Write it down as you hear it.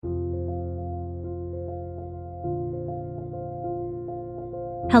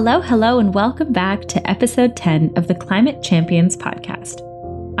Hello, and welcome back to episode 10 of the Climate Champions podcast.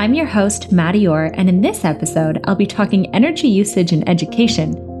 I'm your host, Maddie Orr, and in this episode, I'll be talking energy usage and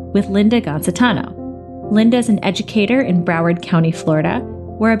education with Linda Gonzitano. Linda's an educator in Broward County, Florida,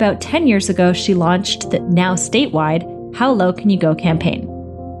 where about 10 years ago, she launched the now statewide How Low Can You Go campaign.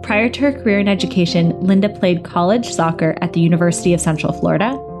 Prior to her career in education, Linda played college soccer at the University of Central Florida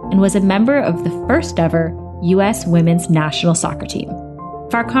and was a member of the first ever U.S. women's national soccer team.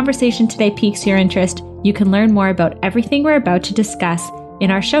 If our conversation today piques your interest, you can learn more about everything we're about to discuss in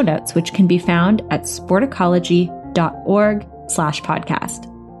our show notes, which can be found at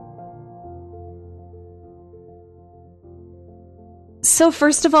sporticology.org/podcast. So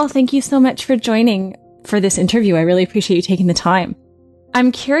first of all, thank you so much for joining for this interview. I really appreciate you taking the time.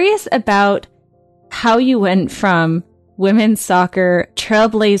 I'm curious about how you went from women's soccer,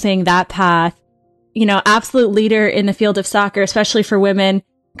 trailblazing that path, absolute leader in the field of soccer, especially for women,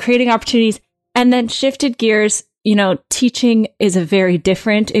 creating opportunities, and then shifted gears. Teaching is a very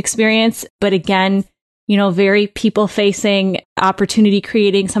different experience, but again, very people facing, opportunity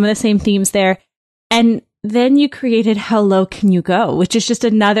creating, some of the same themes there. And then you created How Low Can You Go, which is just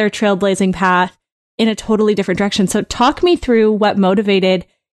another trailblazing path in a totally different direction. So talk me through what motivated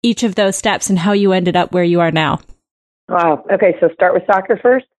each of those steps and how you ended up where you are now. Wow. Okay. So start with soccer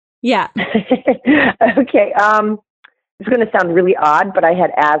first. Yeah. Okay. It's going to sound really odd, but I had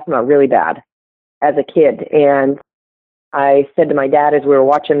asthma really bad as a kid. And I said to my dad as we were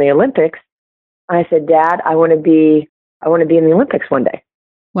watching the Olympics, I said, Dad, I want to be in the Olympics one day.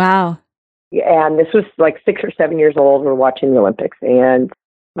 Wow. And this was like 6 or 7 years old. We're watching the Olympics, and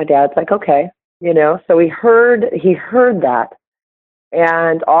my dad's like, okay, so he heard that.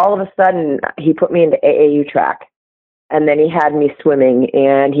 And all of a sudden he put me into AAU track, and then he had me swimming,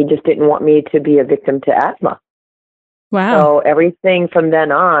 and he just didn't want me to be a victim to asthma. Wow. So everything from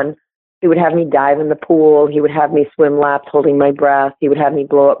then on, he would have me dive in the pool. He would have me swim laps holding my breath. He would have me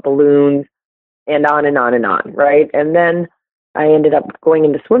blow up balloons, and on and on and on. Right. And then I ended up going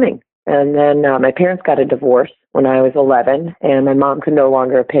into swimming. And then my parents got a divorce when I was 11, and my mom could no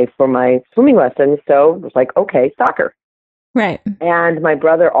longer pay for my swimming lessons. So it was like, okay, soccer. Right. And my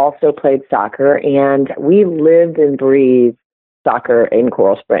brother also played soccer, and we lived and breathed soccer in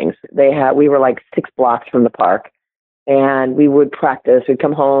Coral Springs. We were like 6 blocks from the park, and we would practice. We'd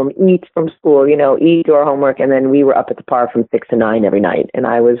come home, eat from school, eat, do our homework, and then we were up at the park from 6 to 9 every night. And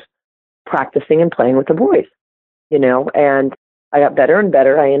I was practicing and playing with the boys, and I got better and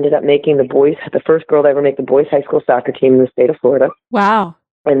better. I ended up making the first girl to ever make the boys' high school soccer team in the state of Florida. Wow.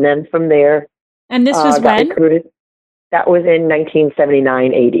 And then from there, and this was got when? Recruited. That was in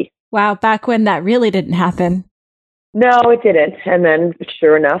 1979-80. Wow, back when that really didn't happen. No, it didn't. And then,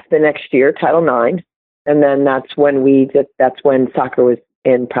 sure enough, the next year, Title IX. And then that's when soccer was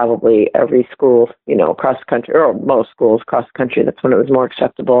in probably every school, across the country, or most schools across the country. That's when it was more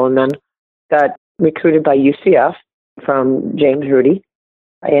acceptable. And then got recruited by UCF from James Rudy.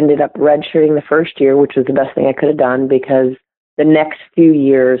 I ended up redshirting the first year, which was the best thing I could have done, because the next few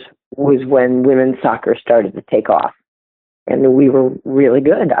years was when women's soccer started to take off. And we were really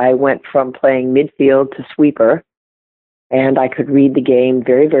good. I went from playing midfield to sweeper, and I could read the game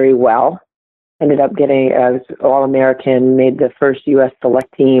very, very well. Ended up I was All-American, made the first U.S.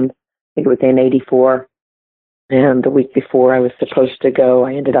 select team. I think it was in 84. And the week before I was supposed to go,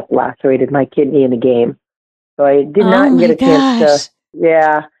 I ended up lacerated my kidney in the game. So I did not get a chance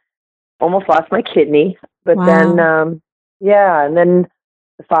to, almost lost my kidney. But then, and then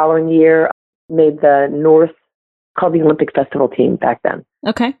the following year, made the North, called the Olympic Festival team back then.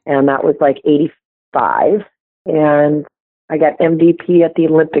 Okay. And that was like 85. And I got MVP at the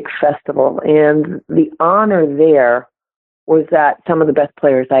Olympic Festival. And the honor there was that some of the best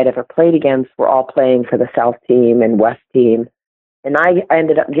players I'd ever played against were all playing for the South team and West team. And I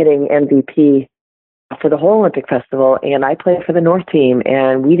ended up getting MVP for the whole Olympic Festival, and I played for the North team,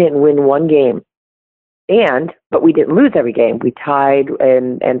 and we didn't win one game. But we didn't lose every game. We tied,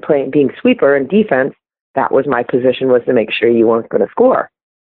 and being sweeper and defense, that was my position, was to make sure you weren't going to score.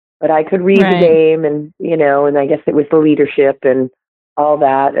 But I could read the game, and, and I guess it was the leadership and all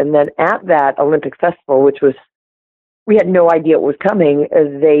that. And then at that Olympic Festival, we had no idea what was coming,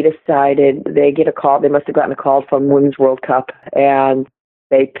 they decided they must have gotten a call from Women's World Cup, and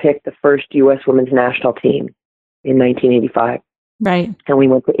they picked the first U.S. women's national team in 1985. Right. And we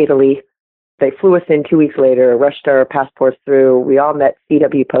went to Italy. They flew us in 2 weeks later, rushed our passports through. We all met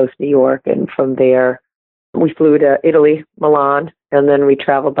CW Post New York. And from there, we flew to Italy, Milan, and then we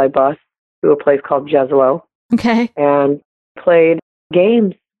traveled by bus to a place called Jesolo. Okay. And played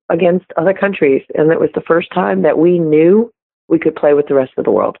games against other countries. And it was the first time that we knew we could play with the rest of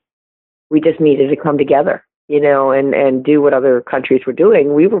the world. We just needed to come together, and do what other countries were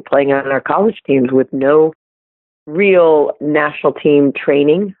doing. We were playing on our college teams with no real national team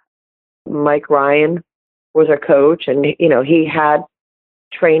training. Mike Ryan was our coach, and, he had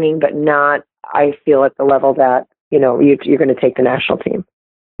training, but not, I feel, at the level that, you're going to take the national team.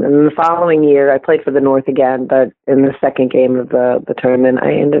 And the following year, I played for the North again, but in the second game of the tournament,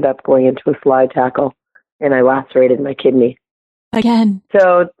 I ended up going into a slide tackle, and I lacerated my kidney. Again.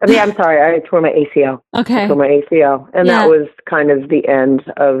 So, I'm sorry, I tore my ACL. Okay. I tore my ACL. And that was kind of the end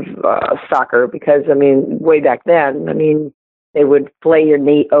of soccer because, way back then, they would flay your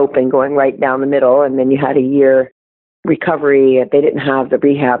knee open going right down the middle, and then you had a year recovery. They didn't have the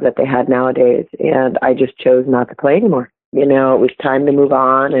rehab that they had nowadays, and I just chose not to play anymore. It was time to move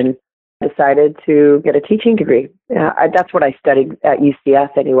on, and decided to get a teaching degree. That's what I studied at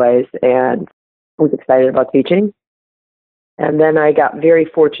UCF anyways, and I was excited about teaching. And then I got very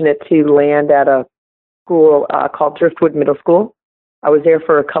fortunate to land at a school called Driftwood Middle School. I was there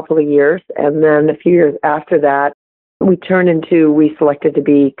for a couple of years, and then a few years after that, we selected to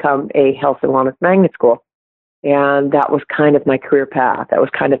become a health and wellness magnet school. And that was kind of my career path. That was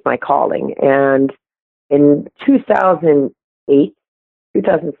kind of my calling. And in 2008,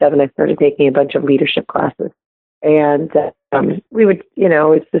 2007, I started taking a bunch of leadership classes. And we would,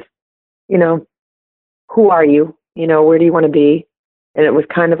 it's just, who are you? Where do you want to be? And it was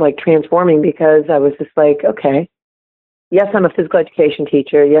kind of like transforming because I was just like, okay, yes, I'm a physical education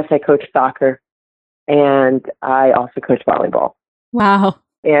teacher. Yes, I coach soccer. And I also coach volleyball. Wow.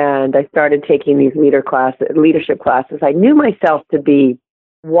 And I started taking these leadership classes. I knew myself to be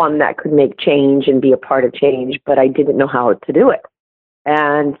one that could make change and be a part of change, but I didn't know how to do it.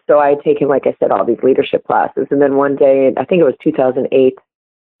 And so I had taken, like I said, all these leadership classes. And then one day, I think it was 2008,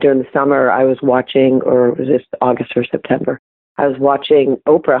 during the summer, I was watching, or was this August or September? I was watching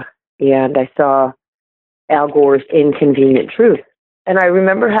Oprah, and I saw Al Gore's Inconvenient Truth. And I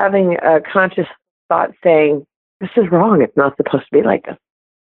remember having a conscious thought saying, this is wrong. It's not supposed to be like this.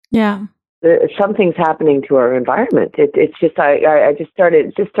 Yeah. Something's happening to our environment. It's just, I just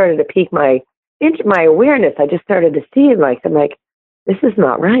started to pique my awareness. I just started to see it I'm like, this is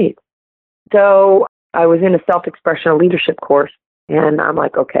not right. So I was in a self-expression leadership course, and I'm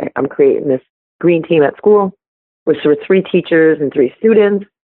like, okay, I'm creating this green team at school, which were 3 teachers and 3 students.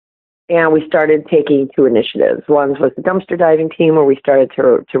 And we started taking 2 initiatives. One was the dumpster diving team, where we started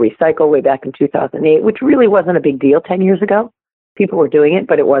to recycle way back in 2008, which really wasn't a big deal 10 years ago. People were doing it,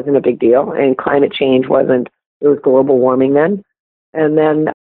 but it wasn't a big deal. And climate change it was global warming then. And then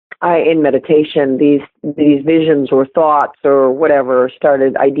in meditation, these visions or thoughts or whatever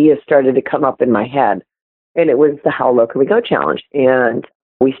ideas started to come up in my head. And it was the How Low Can We Go challenge. And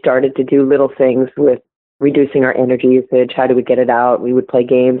we started to do little things with reducing our energy usage. How do we get it out? We would play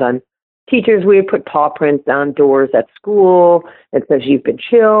games on teachers. We would put paw prints on doors at school. It says you've been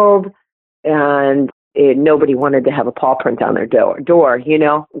chilled. And nobody wanted to have a paw print on their door,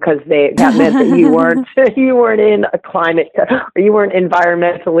 because that meant that you weren't in a climate, or you weren't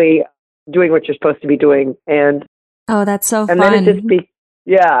environmentally doing what you're supposed to be doing. And oh, that's so fun. And then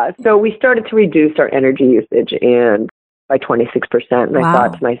so we started to reduce our energy usage by 26%. And I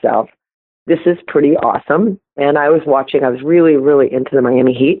thought to myself, this is pretty awesome. And I was really, really into the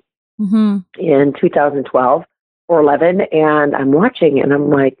Miami Heat in 2012 or 11. And I'm watching, and I'm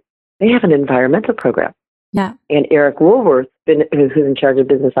like, they have an environmental program. Yeah. And Eric Woolworth, who's in charge of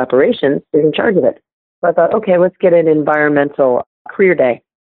business operations, is in charge of it. So I thought, okay, let's get an environmental career day.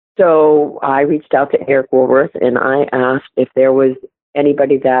 So I reached out to Eric Woolworth, and I asked if there was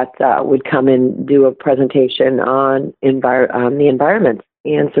anybody that would come and do a presentation on the environment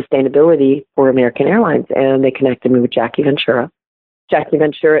and sustainability for American Airlines. And they connected me with Jackie Ventura. Jackie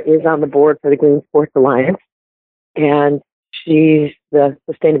Ventura is on the board for the Green Sports Alliance, and she's the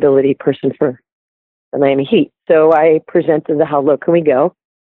sustainability person for the Miami Heat. So I presented the How Low Can We Go?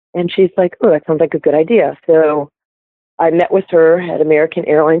 And she's like, oh, that sounds like a good idea. So I met with her at American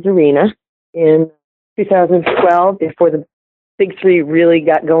Airlines Arena in 2012 before the Big 3 really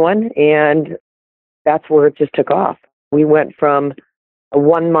got going. And that's where it just took off. We went from a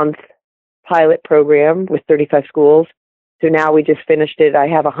 1-month pilot program with 35 schools to now we just finished it. I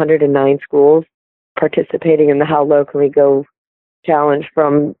have 109 schools participating in the How Low Can We Go challenge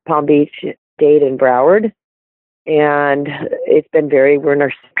from Palm Beach, Dade, and Broward. And it's been we're in our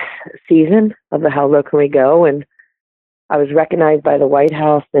 6th season of the How Low Can We Go? And I was recognized by the White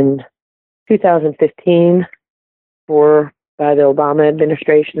House in 2015 by the Obama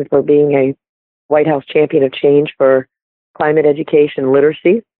administration for being a White House champion of change for climate education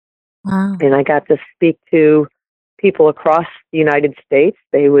literacy. Wow. And I got to speak to people across the United States.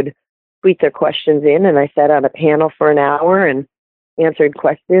 They would tweet their questions in, and I sat on a panel for an hour and answered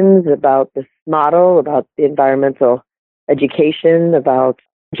questions about this model, about the environmental education, about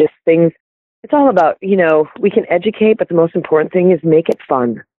just things. It's all about, we can educate, but the most important thing is make it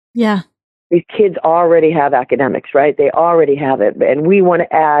fun. Yeah. These kids already have academics, right? They already have it. And we want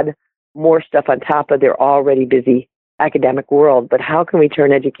to add more stuff on top of their already busy academic world. But how can we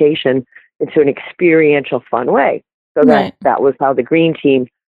turn education into an experiential, fun way? So that was how the Green Team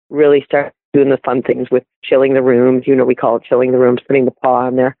really started doing the fun things with chilling the rooms. We call it chilling the rooms, putting the paw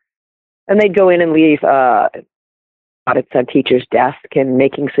on there. And they'd go in and leave audits on teachers' desk and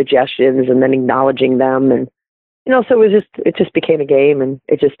making suggestions and then acknowledging them. And, so it just became a game, and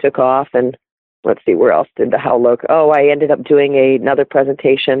it just took off. And let's see, where else did the How Low? Oh, I ended up doing another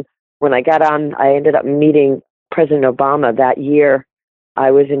presentation. When I got on, I ended up meeting President Obama that year.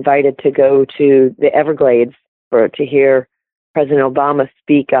 I was invited to go to the Everglades to hear President Obama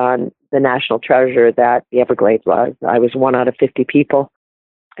speak on the national treasure that the Everglades was. I was one out of 50 people,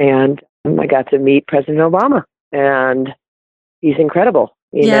 and I got to meet President Obama, and he's incredible.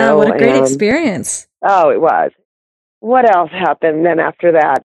 What a great experience. Oh, it was. What else happened then after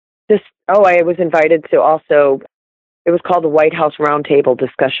that? I was invited to also, it was called the White House Roundtable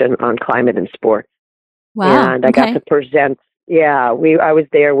Discussion on Climate and Sports. Wow. And I got to present. I was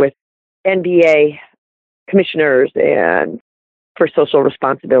there with NBA commissioners and for social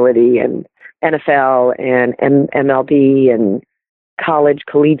responsibility, and NFL and MLB and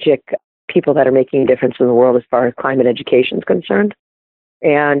collegiate people that are making a difference in the world as far as climate education is concerned,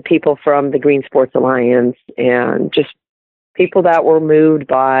 and people from the Green Sports Alliance, and just people that were moved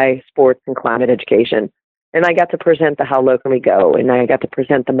by sports and climate education. And I got to present the How Low Can We Go, and I got to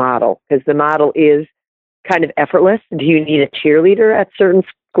present the model, because the model is kind of effortless. Do you need a cheerleader at certain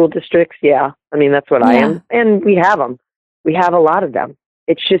school districts? Yeah. I mean, that's what I am. And we have them. We have a lot of them.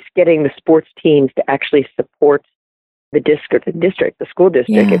 It's just getting the sports teams to actually support the the school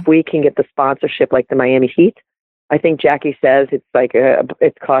district. Yeah. If we can get the sponsorship like the Miami Heat, I think Jackie says it's like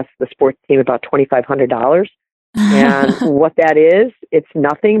it costs the sports team about $2,500. And what that is, it's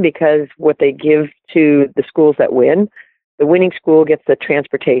nothing, because what they give to the schools that win, the winning school gets the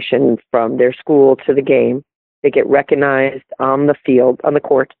transportation from their school to the game. They get recognized on the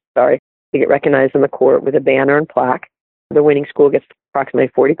court. They get recognized on the court with a banner and plaque. The winning school gets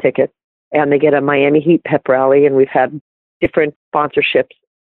approximately 40 tickets, and they get a Miami Heat pep rally, and we've had different sponsorships.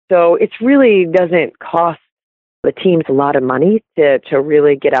 So it really doesn't cost the teams a lot of money to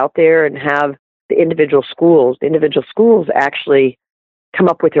really get out there and have the individual schools actually come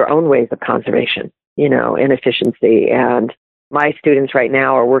up with their own ways of conservation, and efficiency. And my students right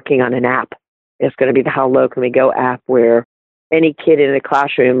now are working on an app. It's going to be the How Low Can We Go app, where any kid in a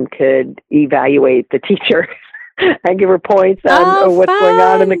classroom could evaluate the teacher and give her points on what's going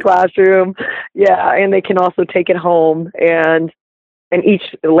on in the classroom. Yeah, and they can also take it home, and each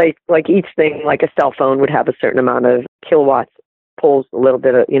each thing, like a cell phone, would have a certain amount of kilowatts, pulls a little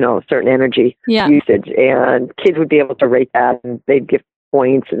bit of certain energy usage, and kids would be able to rate that, and they'd give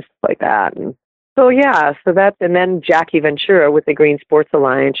points and stuff like that. And and then Jackie Ventura with the Green Sports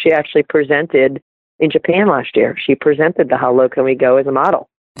Alliance, she actually presented in Japan last year. She presented the How Low Can We Go as a model.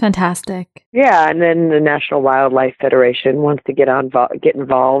 Fantastic. Yeah, and then the National Wildlife Federation wants to get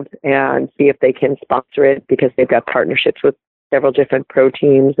involved and see if they can sponsor it, because they've got partnerships with several different pro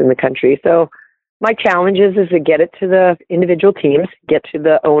teams in the country. So my challenge is to get it to the individual teams, get to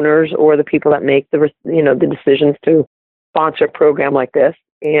the owners or the people that make the decisions to sponsor a program like this,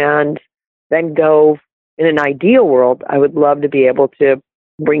 and then go. In an ideal world, I would love to be able to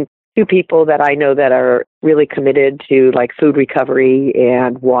bring two people that I know that are really committed to like food recovery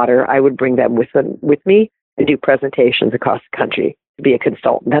and water. I would bring them with me and do presentations across the country to be a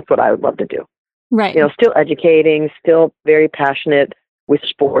consultant. That's what I would love to do. Right. Still educating, still very passionate with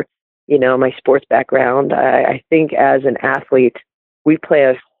sports. My sports background. I think as an athlete, we play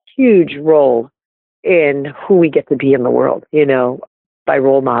a huge role in who we get to be in the world, by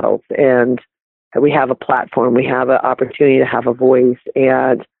role models. And we have a platform, we have an opportunity to have a voice,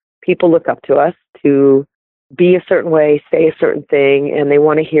 and people look up to us to be a certain way, say a certain thing, and they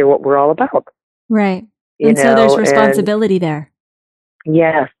want to hear what we're all about. Right. So there's responsibility there.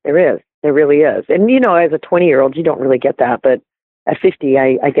 Yes, there is. There really is. And, as a 20-year-old, you don't really get that. But at 50,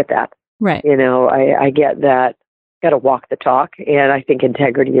 I get that. Right. I get that. Got to walk the talk. And I think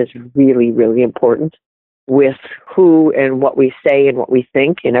integrity is really, really important with who and what we say and what we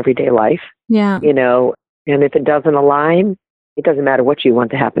think in everyday life. Yeah. And if it doesn't align, it doesn't matter what you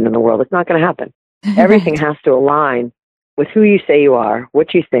want to happen in the world. It's not going to happen. Everything has to align with who you say you are,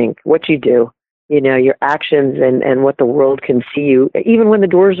 what you think, what you do. your actions and what the world can see you. Even when the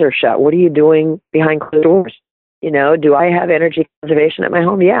doors are shut, what are you doing behind closed doors? Do I have energy conservation at my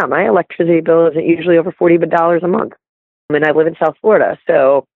home? Yeah, my electricity bill isn't usually over $40 a month. And I live in South Florida.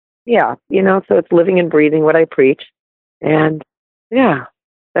 So, yeah, so it's living and breathing what I preach. And, yeah,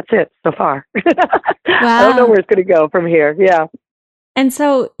 that's it so far. I don't know where it's going to go from here. Yeah. And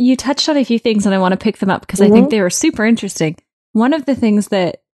so you touched on a few things, and I want to pick them up because I think they were super interesting. One of the things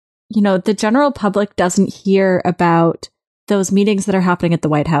that, the general public doesn't hear about those meetings that are happening at the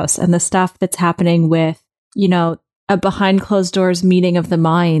White House and the stuff that's happening with, a behind closed doors meeting of the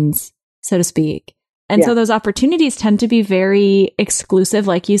minds, so to speak. And so those opportunities tend to be very exclusive.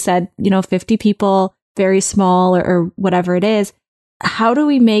 Like you said, 50 people, very small or whatever it is. How do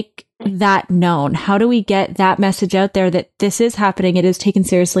we make that known? How do we get that message out there that this is happening? It is taken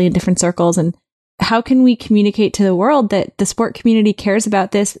seriously in different circles. And how can we communicate to the world that the sport community cares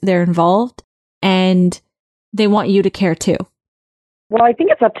about this? They're involved and they want you to care too. Well, I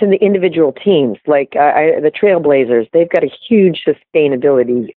think it's up to the individual teams. Like the Trailblazers, they've got a huge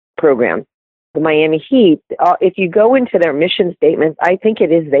sustainability program. The Miami Heat, if you go into their mission statements, I think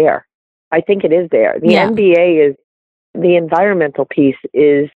it is there. The NBA is, the environmental piece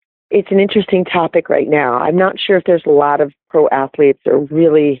it's an interesting topic right now. I'm not sure if there's a lot of pro athletes or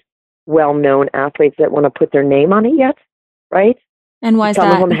really well-known athletes that want to put their name on it yet, right? And why is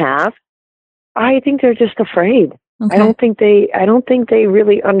that? Some of them have. I think they're just afraid. Okay. I don't think they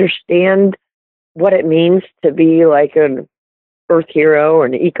really understand what it means to be like an earth hero or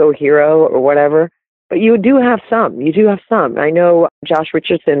an eco hero or whatever. But you do have some. I know Josh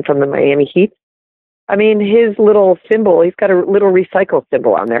Richardson from the Miami Heat. I mean, his little symbol, he's got a little recycle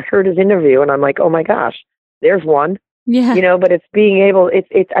symbol on there. I heard his interview and I'm like, oh my gosh, there's one. Yeah. But it's being able,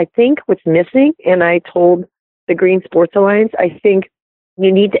 I think what's missing, and I told the Green Sports Alliance, I think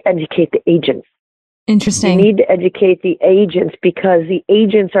you need to educate the agents. Interesting. You need to educate the agents because the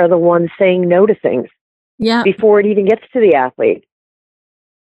agents are the ones saying no to things before it even gets to the athlete.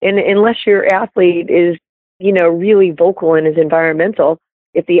 And unless your athlete is, really vocal and is environmental,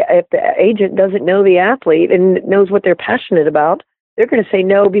 if the agent doesn't know the athlete and knows what they're passionate about, they're going to say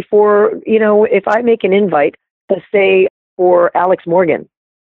no before, if I make an invite to say for Alex Morgan,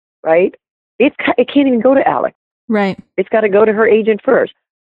 right? It can't even go to Alex. Right. It's got to go to her agent first.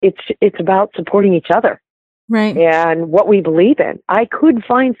 It's about supporting each other. Right. And what we believe in. I could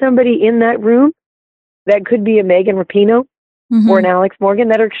find somebody in that room that could be a Megan Rapinoe or an Alex Morgan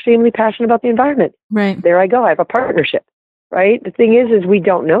that are extremely passionate about the environment. Right. There I go. I have a partnership. Right. The thing is we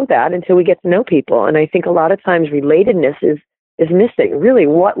don't know that until we get to know people. And I think a lot of times relatedness is missing. Really,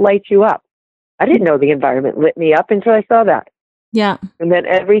 what lights you up? I didn't know the environment lit me up until I saw that. Yeah. And then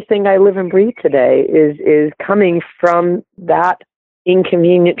everything I live and breathe today is coming from that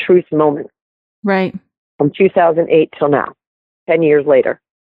inconvenient truth moment. Right. From 2008 till now, 10 years later.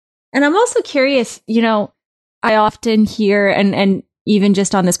 And I'm also curious, I often hear, and even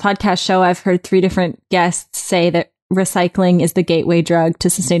just on this podcast show, I've heard 3 different guests say that recycling is the gateway drug to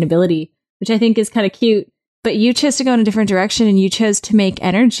sustainability, which I think is kind of cute. But you chose to go in a different direction and you chose to make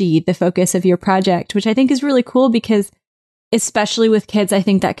energy the focus of your project, which I think is really cool because especially with kids, I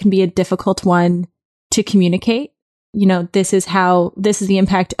think that can be a difficult one to communicate. This is the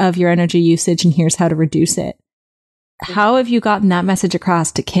impact of your energy usage and here's how to reduce it. How have you gotten that message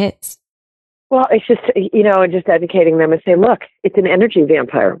across to kids? Well, it's just, just educating them and say, look, it's an energy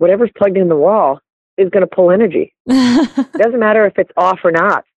vampire. Whatever's plugged in the wall is going to pull energy. It doesn't matter if it's off or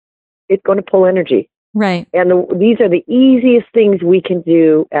not. It's going to pull energy. Right. And these are the easiest things we can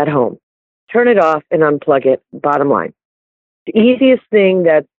do at home. Turn it off and unplug it, bottom line. The easiest thing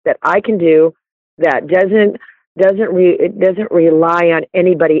that I can do that doesn't rely on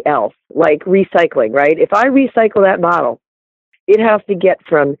anybody else, like recycling, right? If I recycle that bottle, it has to get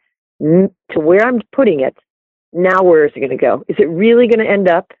from to where I'm putting it. Now, where is it going to go? Is it really going to end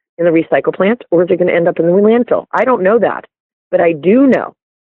up in the recycle plant or is it going to end up in the landfill? I don't know that, but I do know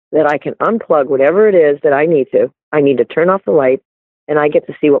that I can unplug whatever it is that I need to. I need to turn off the light and I get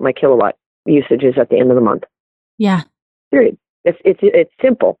to see what my kilowatt usage is at the end of the month. Yeah. Period. It's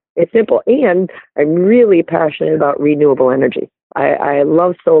simple. It's simple. And I'm really passionate about renewable energy. I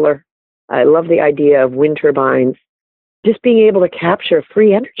love solar. I love the idea of wind turbines, just being able to capture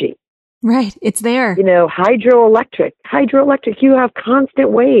free energy. Right. It's there. Hydroelectric, you have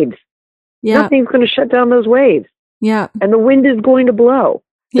constant waves. Yeah. Nothing's going to shut down those waves. Yeah. And the wind is going to blow.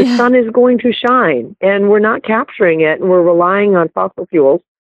 The sun is going to shine. And we're not capturing it. And we're relying on fossil fuels,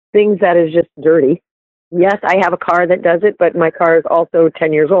 things that is just dirty. Yes, I have a car that does it, but my car is also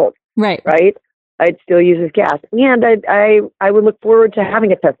 10 years old. Right. Right? It still uses gas. And I would look forward to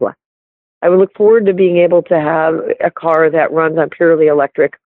having a Tesla. I would look forward to being able to have a car that runs on purely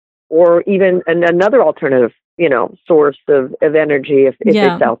electric, or even another alternative, source of energy if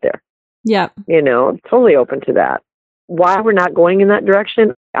it's out there. Yeah. I'm totally open to that. Why we're not going in that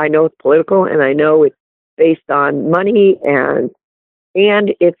direction, I know it's political, and I know it's based on money, and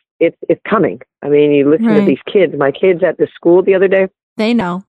it's coming. I mean, you listen to these kids. My kids at the school the other day. They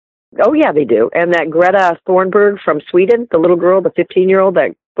know. Oh, yeah, they do. And that Greta Thunberg from Sweden, the little girl, the 15-year-old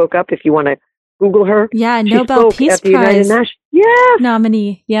that spoke up, if you want to Google her. Yeah, Nobel Peace Prize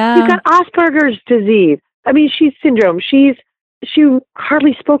nominee. Yeah. She's got Asperger's disease. I mean, she's syndrome. She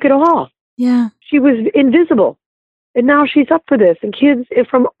hardly spoke at all. Yeah. She was invisible. And now she's up for this. And kids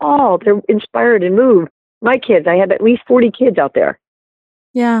they're inspired and moved. My kids, I had at least 40 kids out there.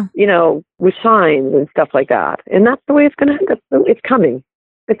 Yeah. With signs and stuff like that. And that's the way it's going to, it's coming.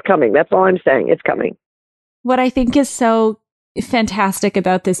 It's coming. That's all I'm saying. It's coming. What I think is so fantastic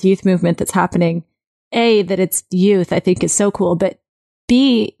about this youth movement that's happening, A, that it's youth, I think is so cool, but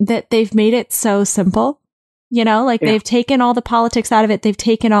B, that they've made it so simple. They've taken all the politics out of it. They've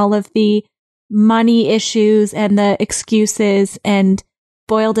taken all of the money issues and the excuses and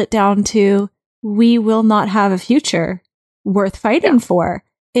boiled it down to, we will not have a future worth fighting for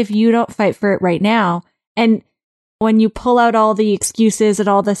if you don't fight for it right now. And when you pull out all the excuses and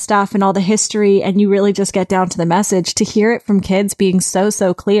all the stuff and all the history and you really just get down to the message, to hear it from kids being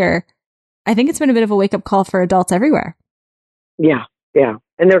so clear, I think it's been a bit of a wake-up call for adults everywhere. Yeah.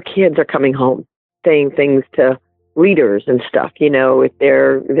 And their kids are coming home saying things to leaders and stuff, if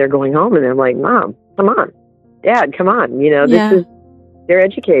they're going home and they're like, Mom, come on. Dad, come on. They're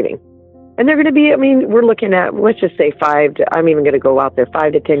educating. And they're going to be, we're looking at, let's just say I'm even going to go out there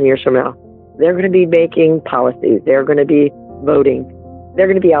 5 to 10 years from now. They're going to be making policies. They're going to be voting. They're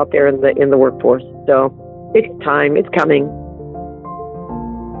going to be out there in the workforce. So it's time. It's coming.